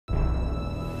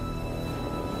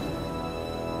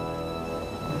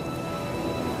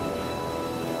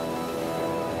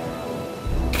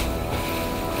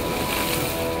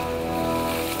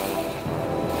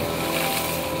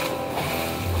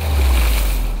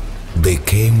They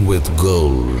came with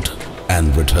gold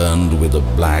and returned with a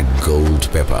black gold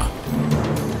pepper.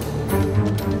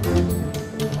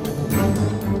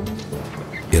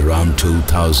 Around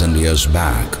 2000 years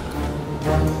back,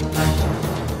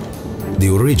 the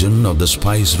origin of the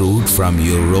spice route from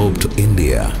Europe to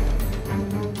India,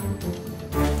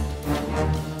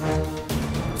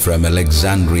 from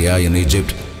Alexandria in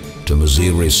Egypt to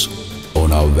Muziris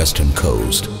on our western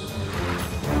coast.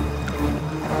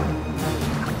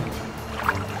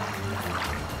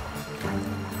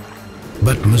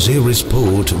 But Muziris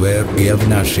port, where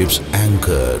Yavana ships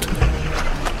anchored,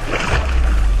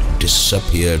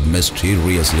 disappeared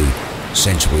mysteriously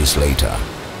centuries later,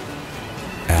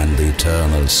 and the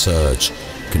eternal search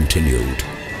continued.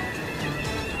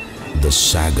 The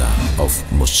Saga of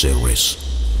Muziris.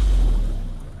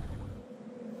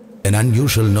 An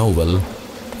unusual novel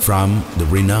from the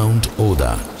renowned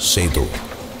author SETHU.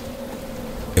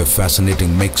 A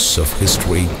fascinating mix of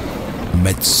history,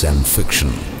 myths and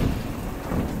fiction.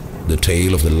 The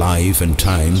tale of the life and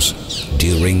times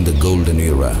during the Golden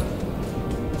Era.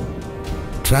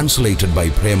 Translated by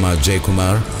PREMA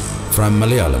JAYAKUMAR from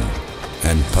Malayalam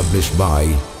and published by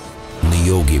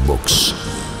Niyogi Books.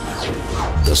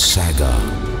 The Saga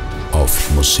of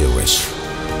Muziris.